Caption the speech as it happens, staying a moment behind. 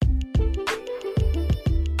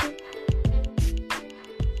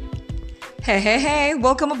Hey,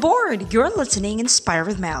 welcome aboard. You're listening Inspire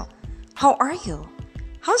with Mel. How are you?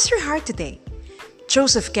 How's your heart today?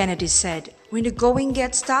 Joseph Kennedy said, when the going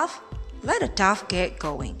gets tough, let a tough get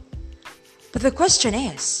going. But the question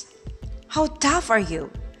is, how tough are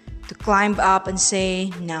you to climb up and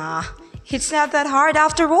say, nah, it's not that hard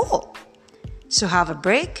after all? So have a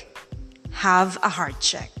break, have a heart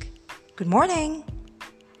check. Good morning.